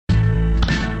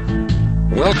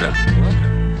Welcome.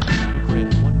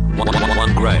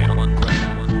 One Gram.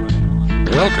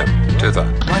 Welcome to the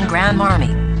One Gram Army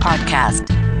Podcast.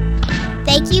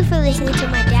 Thank you for listening to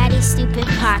my daddy's stupid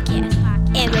podcast.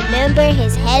 And remember,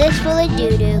 his head is full of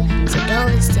doo-doo, so don't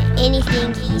listen to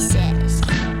anything he says.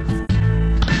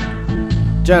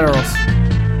 Generals,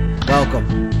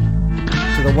 welcome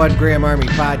to the One Gram Army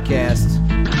Podcast.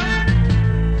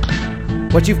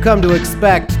 What you've come to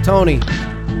expect, Tony,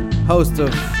 host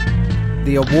of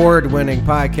the award-winning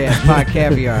podcast, Pod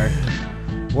Caviar,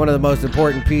 one of the most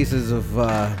important pieces of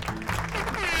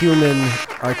human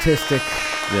artistic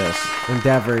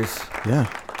endeavors.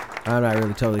 Yeah. I'm not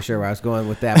really totally sure where I was going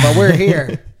with that, but we're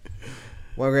here.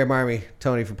 One Gram Army,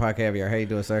 Tony from Pod Caviar. How you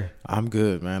doing, sir? I'm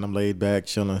good, man. I'm laid back,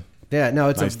 chilling. Yeah, no,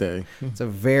 it's nice day. It's a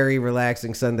very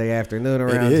relaxing Sunday afternoon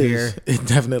around here. It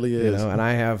definitely is. You know, and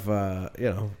I have, I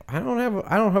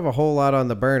don't have a whole lot on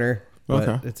the burner,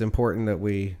 but it's important that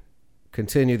we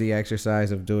continue the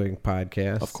exercise of doing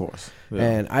podcasts. Of course. Yeah.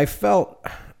 And I felt,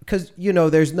 because,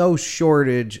 there's no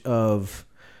shortage of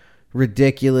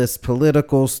ridiculous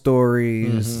political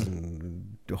stories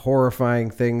and horrifying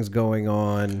things going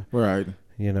on. Right.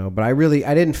 But I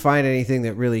didn't find anything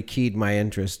that really keyed my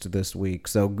interest this week.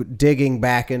 So digging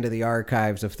back into the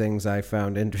archives of things I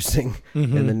found interesting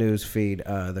in the news feed,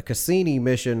 the Cassini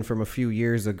mission from a few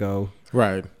years ago,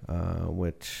 right,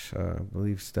 which I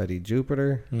believe studied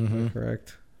Jupiter,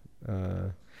 correct?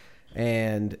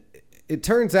 And it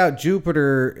turns out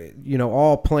Jupiter,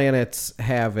 all planets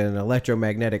have an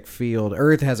electromagnetic field.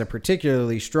 Earth has a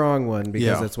particularly strong one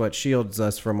because it's what shields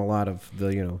us from a lot of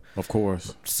the, of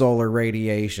course, solar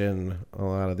radiation, a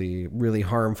lot of the really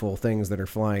harmful things that are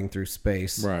flying through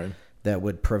space, right, that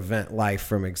would prevent life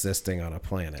from existing on a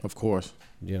planet. Of course.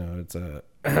 It's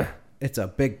a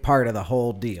big part of the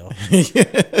whole deal.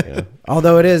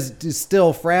 Although it is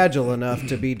still fragile enough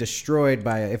to be destroyed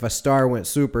by if a star went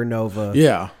supernova.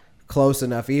 Yeah. Close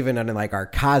enough, even in like our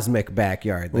cosmic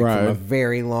backyard, from a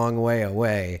very long way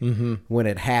away. When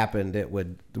it happened,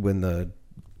 when the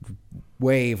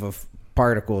wave of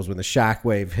particles, when the shock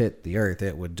wave hit the Earth,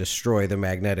 it would destroy the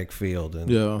magnetic field.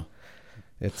 And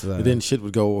it's then shit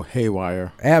would go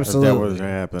haywire. Absolutely, if that was to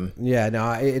happen. Yeah,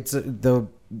 no, it's the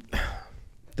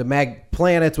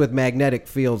planets with magnetic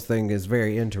fields thing is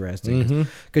very interesting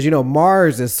because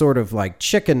Mars is sort of like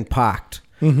chicken pocked.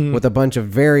 With a bunch of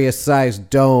various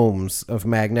sized domes of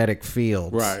magnetic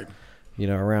fields, right?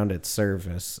 Around its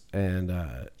surface, and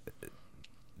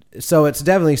so it's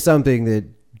definitely something that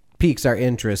piques our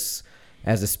interests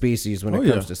as a species when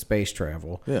it comes to space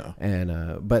travel. Yeah,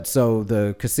 and but so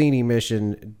the Cassini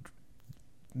mission,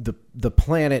 the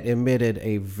planet emitted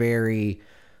a very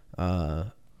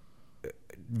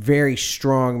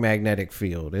strong magnetic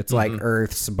field. It's like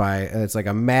Earth's it's like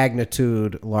a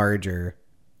magnitude larger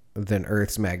than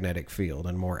Earth's magnetic field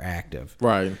and more active.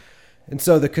 Right. And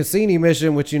so the Cassini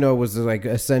mission, which was like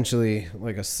essentially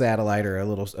like a satellite or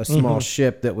a small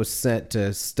ship that was sent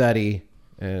to study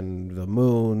and the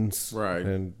moons, right,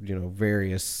 and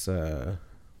various features.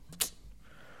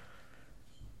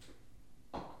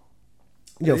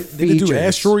 Did it do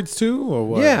asteroids too, or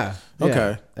what? Yeah.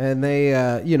 Okay. And they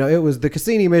it was the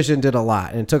Cassini mission did a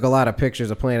lot and took a lot of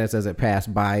pictures of planets as it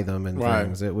passed by them and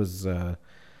things. It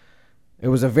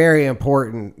was a very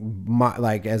important,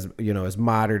 as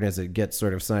modern as it gets,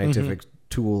 sort of scientific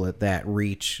tool at that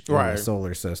reach in the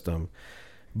solar system.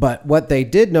 But what they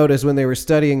did notice when they were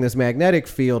studying this magnetic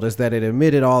field is that it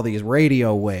emitted all these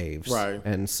radio waves. Right.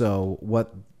 And so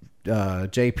what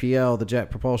JPL, the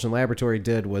Jet Propulsion Laboratory,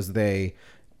 did was they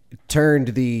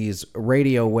turned these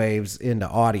radio waves into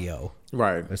audio.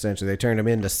 Right. Essentially, they turned them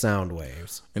into sound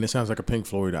waves. And it sounds like a Pink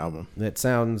Floyd album. It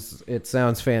sounds It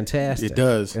fantastic.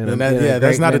 does.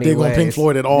 That's not a dig on Pink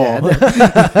Floyd at all.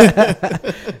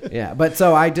 Yeah, but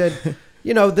so I did,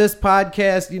 this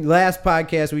podcast, last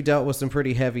podcast, we dealt with some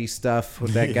pretty heavy stuff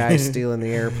with that guy stealing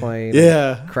the airplane.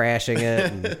 Crashing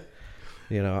it. And,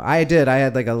 I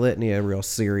had like a litany of real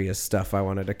serious stuff I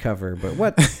wanted to cover,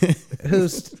 but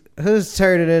who's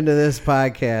turning into this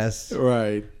podcast?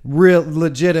 Right. Real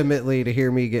legitimately to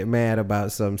hear me get mad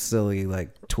about some silly like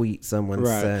tweet someone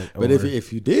sent. But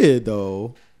if you did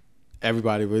though,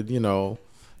 everybody would,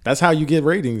 that's how you get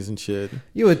ratings and shit.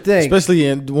 You would think.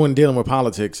 Especially when dealing with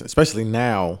politics, especially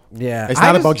now. Yeah. It's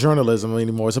not about journalism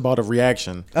anymore. It's about a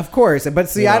reaction. Of course. But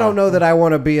see, I don't know that I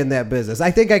want to be in that business.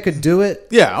 I think I could do it.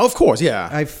 Yeah, of course. Yeah.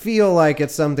 I feel like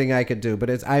it's something I could do,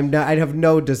 but I have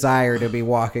no desire to be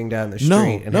walking down the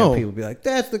street and have people be like,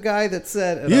 that's the guy that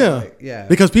said. And I'm like, yeah.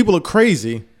 Because people are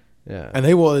crazy. Yeah. And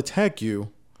they will attack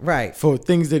you. Right. For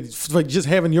things for just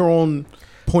having your own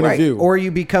point of view. Or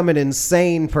you become an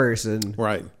insane person.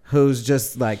 Right. Who's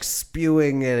just like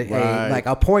spewing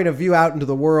a point of view out into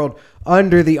the world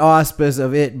under the auspice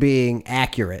of it being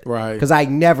accurate. Right. Because I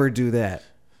never do that.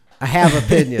 I have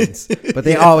opinions, but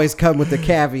they always come with the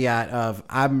caveat of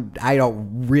I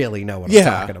don't really know what I'm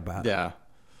talking about. Yeah.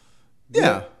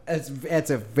 Yeah. That's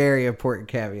a very important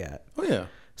caveat. Oh yeah.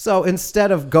 So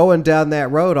instead of going down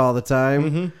that road all the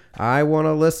time, I want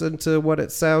to listen to what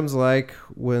it sounds like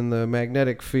when the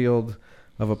magnetic field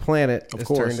of a planet is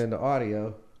turned into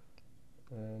audio.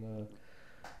 And,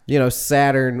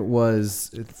 Saturn was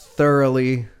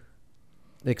thoroughly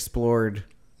explored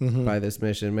by this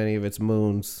mission, many of its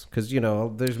moons, because,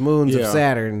 there's moons of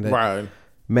Saturn that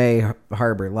may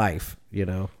harbor life,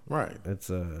 Right. It's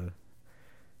an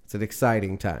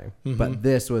exciting time. But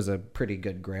this was a pretty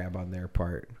good grab on their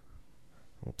part.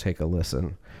 We'll take a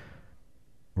listen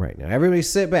right now. Everybody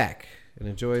sit back and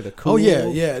enjoy the cool. Oh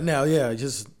yeah. Now,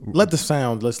 just let the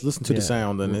sound. Let's listen to the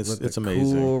sound, and it's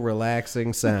amazing. Cool,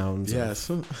 relaxing sounds.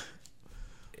 Yes.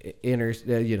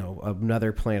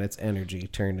 Another planet's energy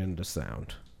turned into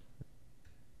sound.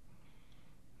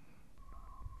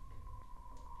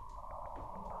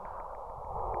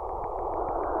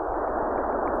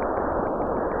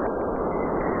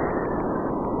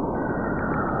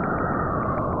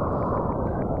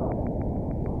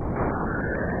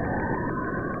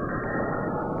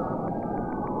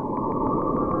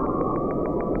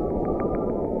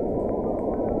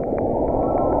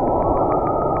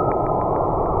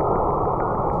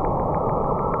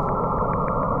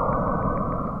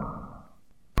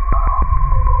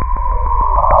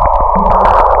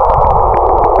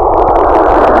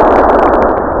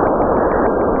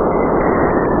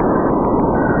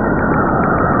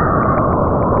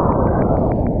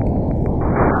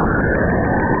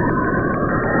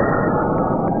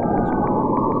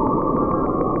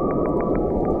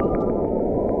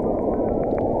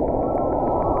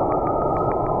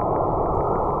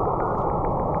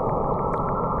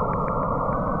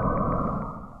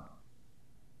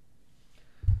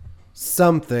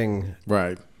 Something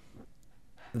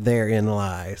therein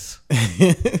lies.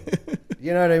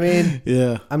 You know what I mean?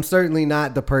 Yeah. I'm certainly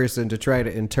not the person to try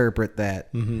to interpret that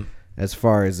as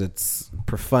far as its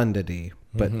profundity,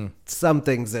 but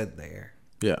something's in there.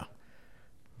 Yeah.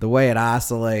 The way it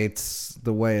oscillates,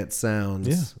 the way it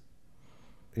sounds.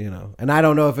 And I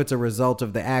don't know if it's a result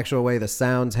of the actual way the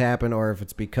sounds happen or if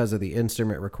it's because of the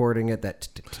instrument recording it.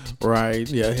 Right.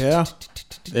 Yeah.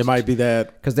 It might be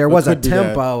that. Because there was a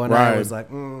tempo, and I was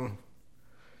like,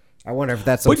 I wonder if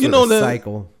that's some sort of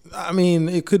cycle. I mean,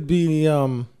 it could be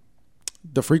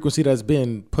the frequency that's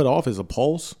been put off is a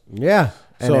pulse. Yeah.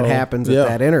 And it happens at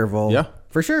that interval. Yeah.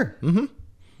 For sure.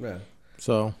 Yeah.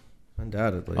 So.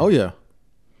 Undoubtedly. Oh, yeah.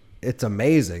 It's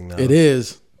amazing, though. It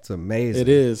is. It's amazing. It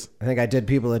is. I think I did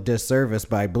people a disservice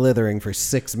by blithering for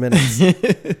 6 minutes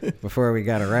before we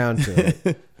got around to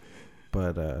it.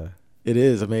 But it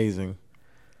is amazing.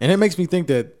 And it makes me think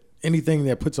that anything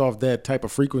that puts off that type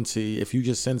of frequency, if you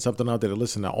just send something out there to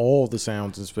listen to all the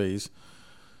sounds in space,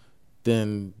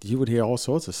 then you would hear all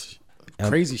sorts of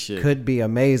crazy shit. Could be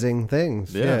amazing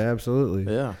things. Yeah,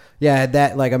 absolutely. Yeah. Yeah,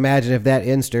 that imagine if that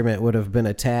instrument would have been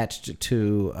attached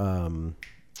to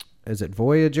is it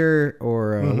Voyager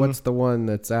or what's the one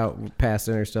that's out past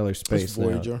interstellar space? It's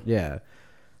Voyager. Now? Yeah.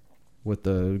 With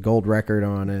the gold record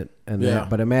on it.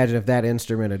 But imagine if that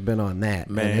instrument had been on that.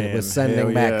 Man, and it was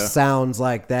sending back sounds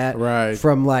like that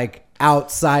from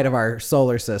outside of our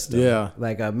solar system. Yeah.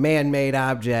 Like a man-made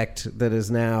object that is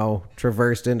now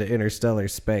traversed into interstellar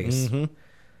space.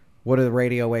 What do the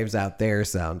radio waves out there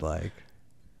sound like?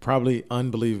 Probably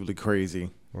unbelievably crazy.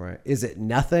 Right. Is it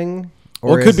nothing?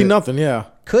 Or it could be nothing, yeah.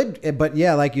 But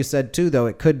yeah, like you said too, though,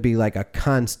 it could be like a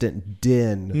constant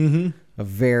din of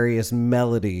various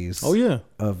melodies. Oh yeah,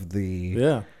 of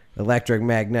the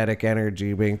electromagnetic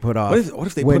energy being put off. What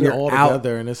if they put it all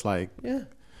together and it's like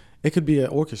it could be an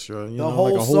orchestra. The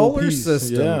whole solar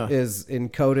system is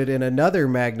encoded in another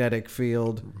magnetic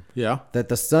field. Yeah, that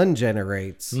the sun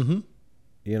generates.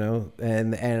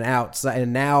 And outside,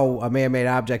 and now a man-made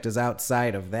object is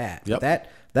outside of that. Yep.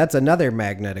 That's another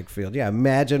magnetic field. Yeah,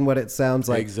 imagine what it sounds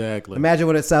like. Exactly. Imagine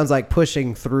what it sounds like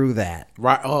pushing through that.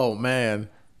 Right. Oh, man.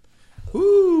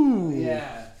 Ooh.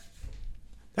 Yeah.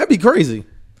 That'd be crazy.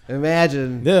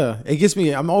 Imagine. Yeah. It gets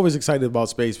me. I'm always excited about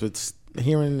space, but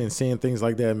hearing and seeing things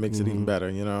like that makes it even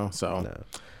better, So,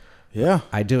 yeah.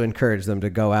 I do encourage them to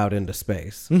go out into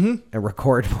space and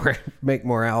record more, make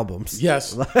more albums.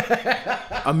 Yes.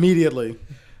 Immediately.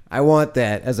 I want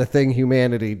that as a thing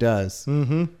humanity does.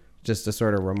 Just to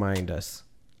sort of remind us.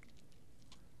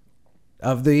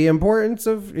 of the importance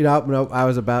of, no, I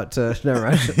was about to, never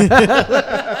mind.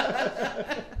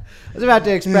 I was about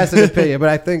to express an opinion, but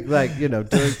I think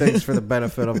doing things for the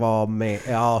benefit of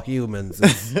all humans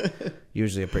is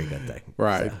usually a pretty good thing.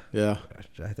 Right. So, yeah.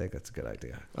 I think that's a good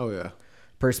idea. Oh, yeah.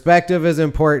 Perspective is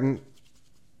important,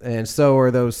 and so are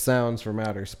those sounds from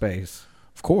outer space.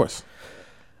 Of course.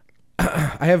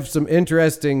 I have some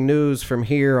interesting news from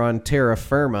here on terra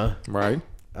firma. Right.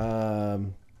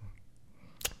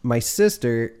 My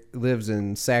sister lives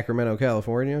in Sacramento,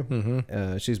 California.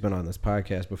 Mm-hmm. She's been on this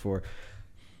podcast before.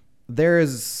 There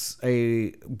is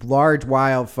a large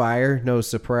wildfire, no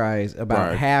surprise,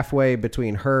 about halfway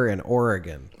between her and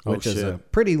Oregon, which is a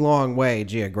pretty long way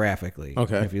geographically,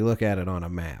 if you look at it on a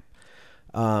map.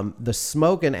 The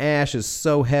smoke and ash is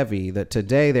so heavy that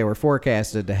today they were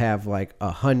forecasted to have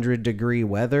 100-degree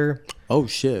weather. Oh,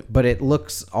 shit. But it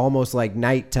looks almost like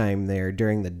nighttime there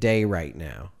during the day right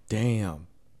now. Damn.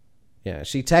 Yeah,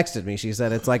 she texted me. She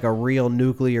said it's like a real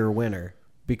nuclear winter.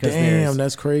 Because damn,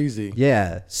 that's crazy.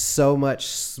 Yeah, so much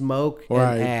smoke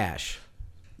and ash.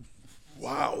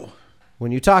 Wow.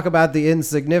 When you talk about the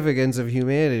insignificance of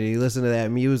humanity, listen to that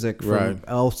music from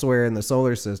elsewhere in the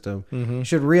solar system. Mm-hmm. You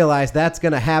should realize that's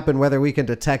going to happen whether we can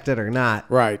detect it or not.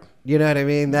 Right. You know what I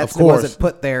mean? That wasn't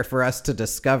put there for us to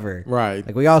discover.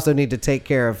 Right. We also need to take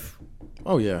care of.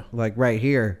 Oh yeah. Right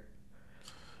here.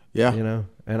 Yeah.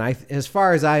 And as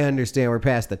far as I understand, we're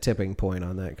past the tipping point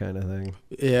on that kind of thing.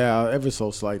 Yeah, ever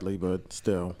so slightly, but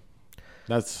still,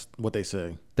 that's what they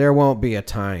say. There won't be a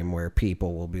time where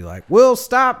people will be like, "We'll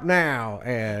stop now,"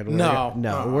 and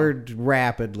we're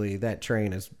rapidly, that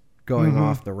train is going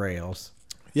off the rails.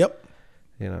 Yep.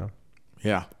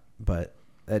 Yeah. But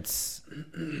I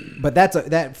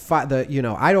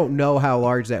don't know how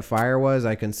large that fire was.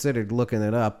 I considered looking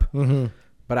it up. Mm-hmm.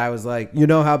 But I was like, you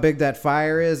know how big that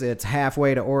fire is? It's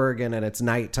halfway to Oregon, and it's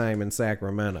nighttime in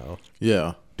Sacramento.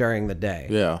 Yeah. During the day.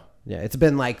 Yeah. Yeah, it's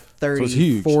been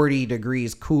 30, 40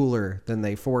 degrees cooler than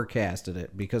they forecasted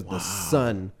it because the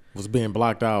sun was being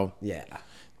blocked out. Yeah.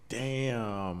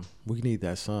 Damn. We need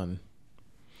that sun.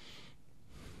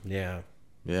 Yeah.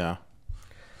 Yeah.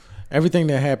 Everything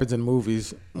that happens in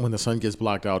movies when the sun gets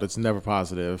blocked out, it's never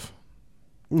positive.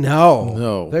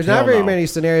 No. There's not very many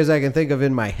scenarios I can think of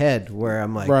in my head where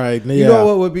I'm like, you know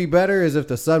what would be better is if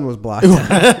the sun was blocked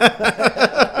out.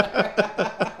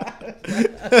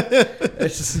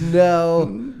 It's just no.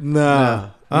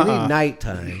 You need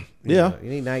nighttime. You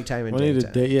need nighttime and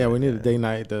daytime. We need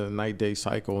the night-day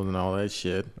cycle and all that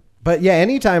shit. But yeah,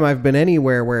 anytime I've been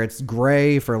anywhere where it's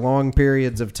gray for long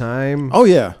periods of time. Oh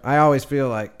yeah. I always feel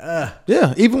like, ugh.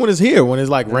 Yeah, even when it's here, when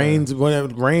it's rains, when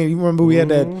it rained, you remember we had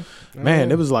that,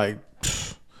 man, it was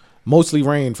mostly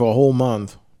rain for a whole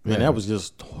month. Man, that was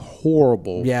just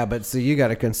horrible. Yeah, but see, you got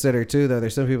to consider too, though,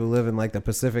 there's some people who live in the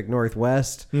Pacific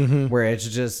Northwest where it's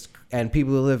just, and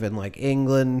people who live in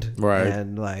England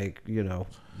and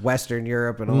Western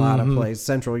Europe and a lot of places,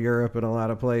 Central Europe and a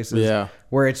lot of places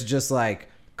where it's just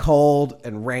cold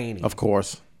and rainy. Of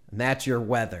course. And that's your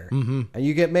weather. Mm-hmm. And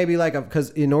you get maybe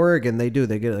because in Oregon they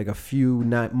get a few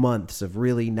months of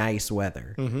really nice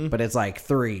weather, but it's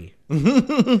 3.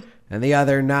 And the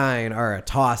other 9 are a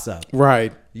toss up.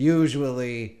 Right.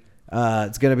 Usually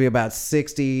it's going to be about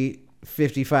 60,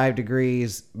 55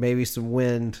 degrees, maybe some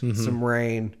wind, some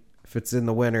rain. If it's in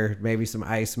the winter, maybe some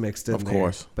ice mixed in there. Of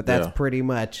course. But that's pretty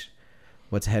much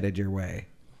what's headed your way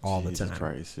all the time. Jesus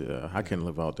Christ, yeah. I can't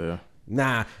live out there.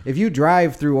 Nah, if you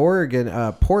drive through Oregon,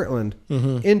 Portland,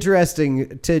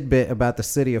 interesting tidbit about the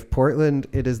city of Portland.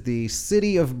 It is the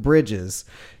city of bridges.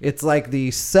 It's like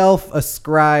the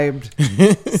self-ascribed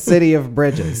city of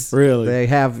bridges. Really? They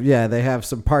have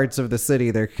some parts of the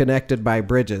city. They're connected by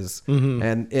bridges.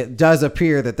 And it does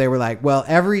appear that they were well,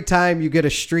 every time you get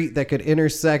a street that could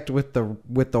intersect with the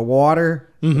water,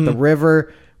 with the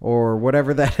river, or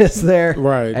whatever that is there,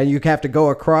 right? And you have to go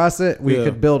across it. We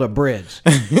could build a bridge.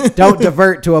 Don't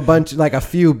divert to a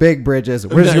few big bridges.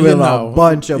 We're just doing a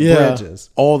bunch of bridges.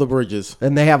 All the bridges.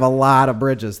 And they have a lot of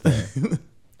bridges there.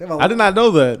 I did not know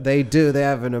that. They do. They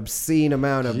have an obscene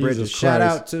amount of bridges. Shout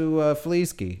out to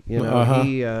Fleesky.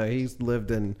 He's lived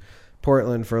in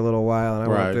Portland for a little while,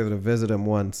 and I went there to visit him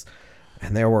once,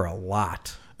 and there were a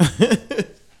lot.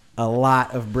 A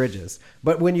lot of bridges.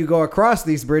 But when you go across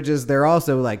these bridges, they're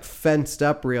also fenced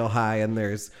up real high, and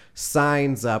there's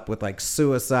signs up with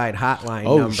suicide hotline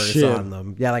numbers on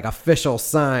them. Yeah, official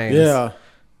signs. Yeah.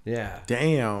 Yeah.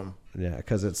 Damn. Yeah,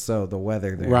 because it's the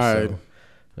weather there so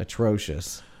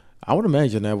atrocious. I would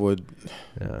imagine that would,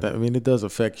 it does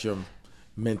affect your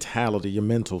mentality, your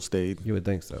mental state. You would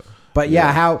think so. But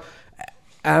how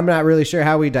I'm not really sure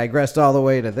how we digressed all the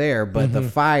way to there, but the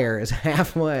fire is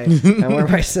halfway. And where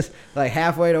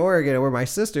halfway to Oregon, and where my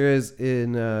sister is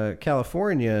in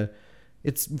California,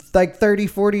 it's like 30,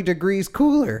 40 degrees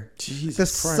cooler. Jesus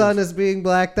the Christ. sun is being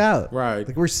blacked out. Right.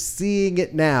 Like we're seeing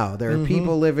it now. There are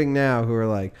people living now who are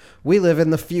like, we live in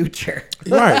the future.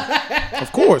 Right.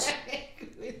 Of course.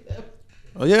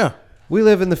 Oh, yeah. We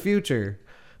live in the future.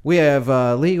 We have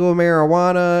legal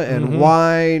marijuana and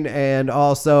wine, and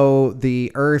also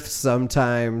the earth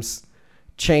sometimes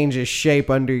changes shape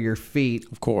under your feet.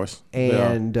 Of course.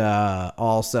 And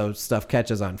also stuff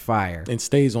catches on fire. And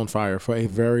stays on fire for a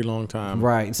very long time.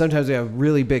 Right. And sometimes we have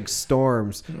really big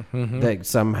storms that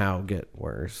somehow get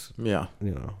worse. Yeah.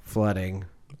 You know, flooding.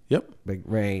 Yep. Big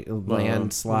rain,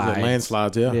 landslides.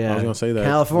 Landslides, yeah. I was going to say that.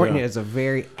 California is a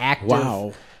very active.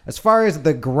 Wow. As far as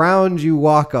the ground you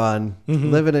walk on,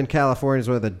 living in California is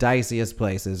one of the diciest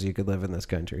places you could live in this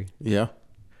country. Yeah.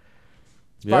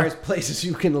 As far as places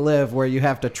you can live where you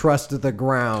have to trust the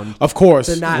ground. Of course.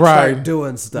 To not start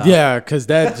doing stuff. Yeah, because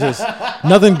that just,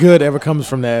 nothing good ever comes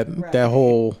from that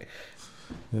whole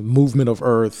movement of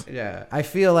Earth. Yeah. I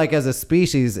feel like as a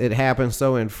species, it happens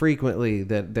so infrequently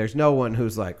that there's no one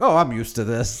who's like, oh, I'm used to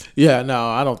this. Yeah, no,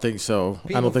 I don't think so.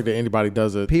 I don't think that anybody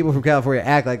does it. People from California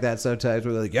act like that sometimes.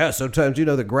 We're like, yeah, sometimes,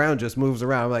 the ground just moves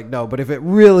around. I'm like, no, but if it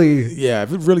really... Yeah,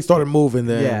 if it really started moving,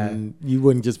 then you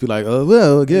wouldn't just be like, oh,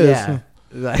 well, I guess. Yeah.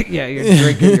 Like, you're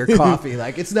drinking your coffee.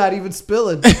 Like, it's not even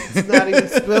spilling. It's not even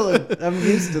spilling. I'm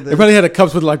used to this. Everybody had the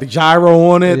cups with like the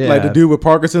gyro on it, Yeah. like the dude with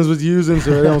Parkinson's was using, so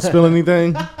they don't spill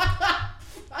anything.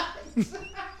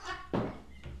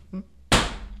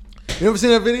 You ever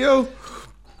seen that video?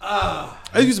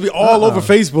 It used to be all over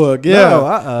Facebook. Yeah,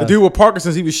 No, the dude with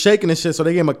Parkinson's, he was shaking and shit, so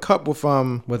they gave him a cup with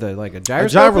With a a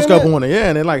gyroscope, gyroscope in it? on it. Yeah,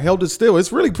 and it like held it still.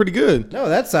 It's really pretty good. No,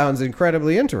 that sounds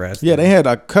incredibly interesting. Yeah, they had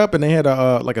a cup and they had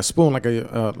a like a spoon, like it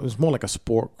was more like a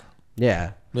spork.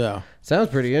 Yeah. Yeah, Sounds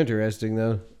pretty interesting,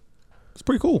 though. it's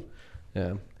pretty cool.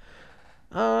 Yeah.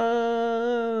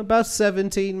 About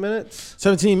 17 minutes.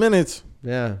 17 minutes.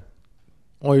 Yeah.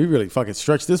 Oh, you really fucking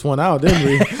stretched this one out, didn't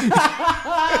we?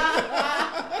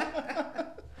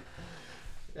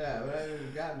 Yeah, but I haven't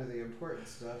even gotten to the important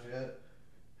stuff yet.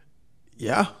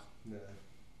 Yeah.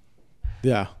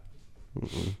 Yeah.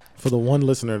 For the one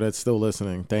listener that's still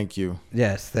listening, thank you.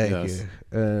 Yes, thank Yes.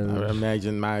 you. I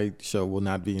imagine my show will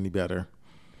not be any better.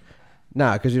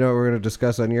 Nah, because you know what we're going to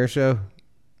discuss on your show?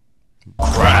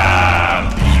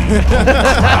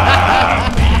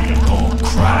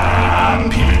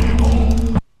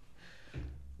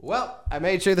 Well, I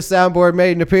made sure the soundboard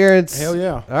made an appearance. Hell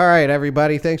yeah. All right,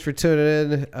 everybody. Thanks for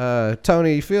tuning in.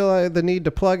 Tony, you feel the need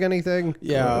to plug anything?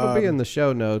 Yeah, It'll be in the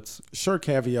show notes. Shirt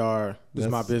Caviar is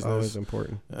my That's business. always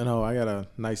important. I know I got a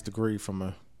nice degree from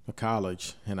a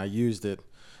college, and I used it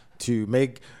to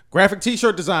make graphic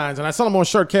T-shirt designs, and I sell them on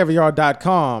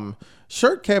shirtcaviar.com.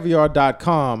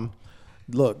 Shirtcaviar.com.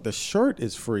 Look, the shirt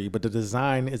is free, but the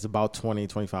design is about $20,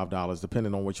 $25,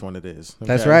 depending on which one it is.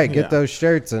 That's Okay? right. Get Yeah. those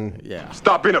shirts and Yeah.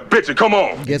 Stop being a bitch and come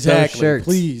on. get Exactly. those shirts.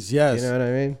 Please, yes. You know what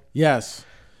I mean? Yes.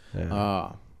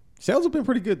 Yeah. Sales have been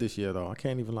pretty good this year, though. I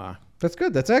can't even lie. That's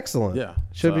good. That's excellent. Yeah,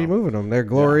 Should be so- moving them. They're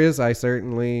glorious. I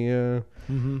certainly,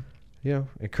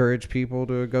 encourage people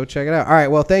to go check it out. All right.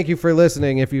 Well, thank you for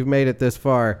listening. If you've made it this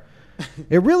far,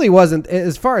 it really wasn't,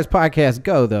 as far as podcasts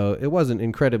go, though, it wasn't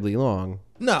incredibly long.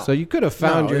 No. So you could have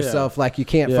found No, yeah. yourself like you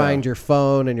can't Yeah. find your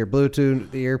phone and your Bluetooth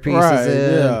earpieces Right,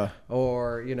 in, yeah.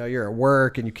 or you're at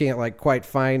work and you can't like quite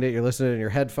find it. You're listening to your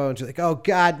headphones. You're like, oh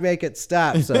God, make it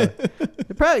stop. So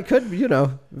it probably could,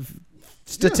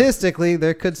 statistically,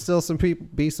 there could still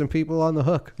be some people on the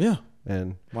hook, Yeah.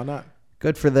 and Why not?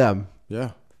 good for them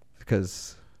Yeah.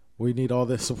 because We need all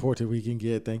the support that we can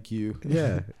get. Thank you.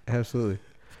 yeah, absolutely.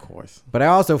 Of course. But I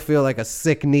also feel like a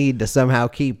sick need to somehow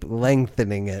keep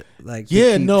lengthening it. Like to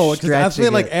Yeah, keep no, because I stretching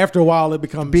feel like it after a while it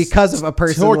becomes because of a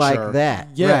person torture. like that.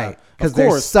 Yeah, right. Because of there's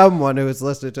course. someone who is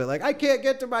listening to it like, I can't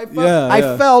get to my phone. Yeah, I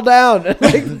yeah. fell down and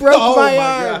like broke Oh my my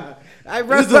arm. God. I This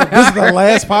broke is, my this is the arm.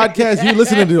 last podcast you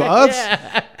listening to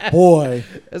us, boy.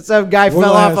 Some guy We're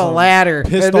fell gonna off have a some ladder.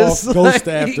 pissed and off it's ghost like,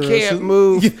 after he us. can't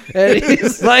move. And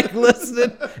he's like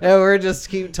listening. And we're just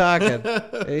keep talking.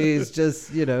 He's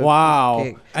just, Wow.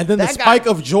 can't- And then the That guy- spike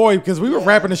of joy because we were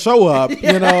wrapping the show up,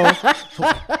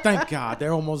 Thank God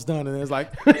they're almost done. And it's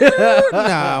like,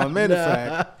 nah, matter of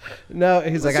fact. No,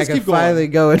 he's like, I just can keep going. finally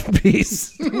go in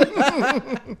peace.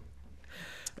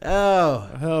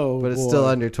 Oh, but it's still boy.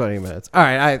 under 20 minutes. All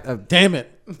right, I Damn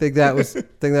it. think that was good.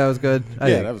 Yeah,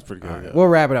 think. that was pretty good. All right, yeah. we'll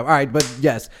wrap it up. All right, but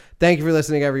yes, thank you for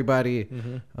listening, everybody.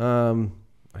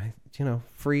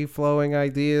 Free flowing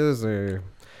ideas or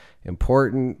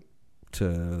important to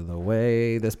the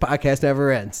way this podcast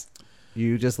never ends.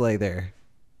 You just lay there.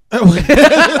 You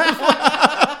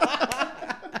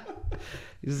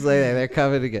just lay there. They're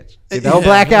coming to get you. Don't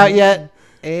black out yet.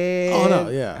 And Oh no,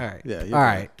 yeah. All right. Yeah. All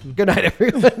right. Good night,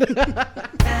 everyone.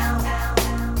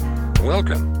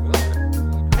 Welcome.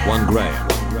 1 gram.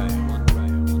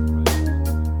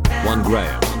 1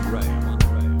 gram.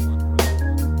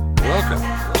 Welcome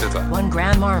to the 1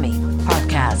 Gram Army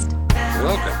Podcast.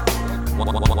 Welcome.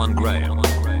 1 gram.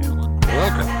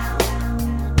 Welcome.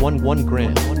 1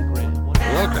 gram.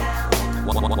 Welcome.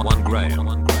 1 gram.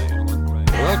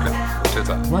 Welcome to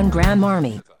the 1 Gram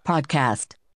Army Podcast.